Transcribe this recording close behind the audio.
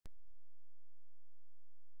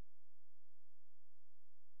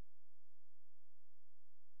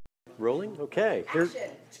Rolling? Okay.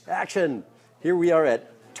 Action. Here we are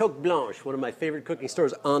at Toque Blanche, one of my favorite cooking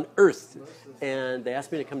stores on earth. And they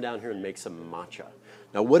asked me to come down here and make some matcha.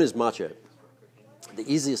 Now, what is matcha?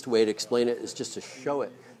 The easiest way to explain it is just to show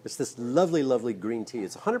it. It's this lovely, lovely green tea.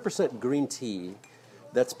 It's 100% green tea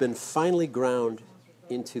that's been finely ground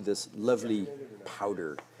into this lovely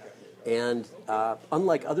powder. And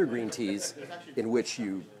unlike other green teas in which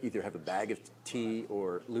you either have a bag of tea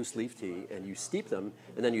or loose leaf tea and you steep them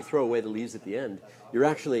and then you throw away the leaves at the end, you're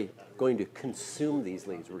actually going to consume these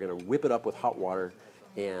leaves. We're going to whip it up with hot water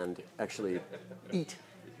and actually eat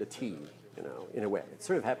the tea, you know, in a way. It's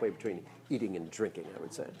sort of halfway between eating and drinking, I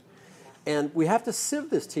would say. And we have to sieve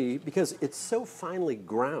this tea because it's so finely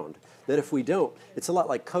ground that if we don't, it's a lot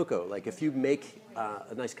like cocoa. Like if you make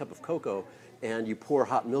a nice cup of cocoa and you pour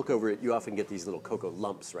hot milk over it, you often get these little cocoa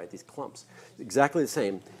lumps, right? These clumps. Exactly the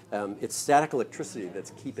same. It's static electricity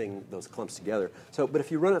that's keeping those clumps together. So, but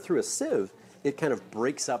if you run it through a sieve, it kind of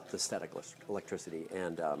breaks up the static electricity,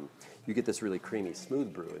 and you get this really creamy,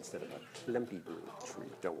 smooth brew instead of a clumpy brew, which we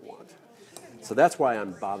don't want. So that's why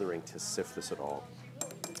I'm bothering to sift this at all.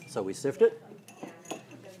 So we sift it,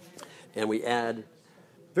 and we add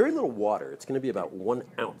very little water. It's going to be about 1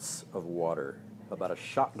 ounce of water, about a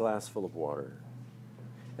shot glass full of water.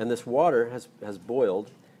 And this water has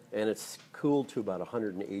boiled, and it's cooled to about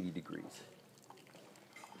 180 degrees.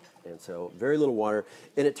 And so very little water.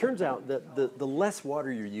 And it turns out that the less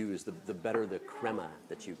water you use, the better the crema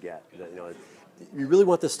that you get. You know, you really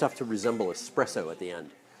want this stuff to resemble espresso at the end.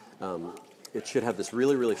 It should have this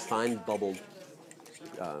really, really fine bubbled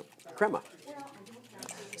crema.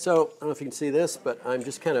 So I don't know if you can see this, but I'm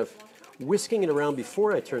just kind of whisking it around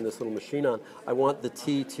before I turn this little machine on. I want the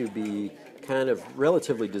tea to be kind of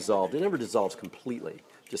relatively dissolved. It never dissolves completely,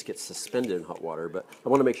 it just gets suspended in hot water, but I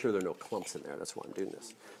want to make sure there are no clumps in there. That's why I'm doing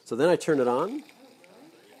this. So then I turn it on,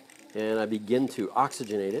 and I begin to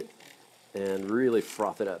oxygenate it and really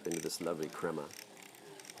froth it up into this lovely crema,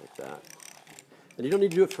 like that. And you don't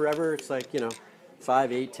need to do it forever. It's like, you know,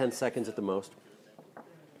 5, 8, 10 seconds at the most.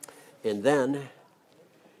 And then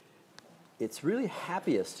it's really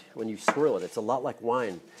happiest when you swirl it. It's a lot like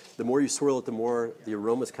wine. The more you swirl it, the more the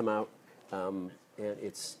aromas come out. And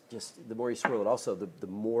it's just, the more you swirl it also, the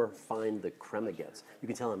more fine the crema gets. You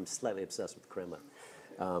can tell I'm slightly obsessed with crema.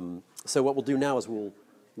 So what we'll do now is we'll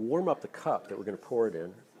warm up the cup that we're going to pour it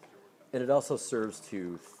in. And it also serves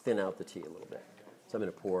to thin out the tea a little bit. So I'm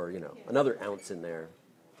going to pour, you know, another ounce in there,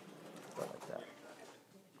 like that.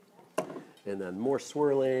 And then more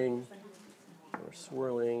swirling,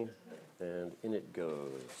 and in it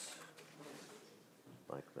goes,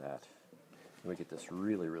 like that. And we get this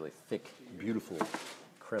really, really thick, beautiful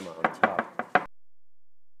crema on top.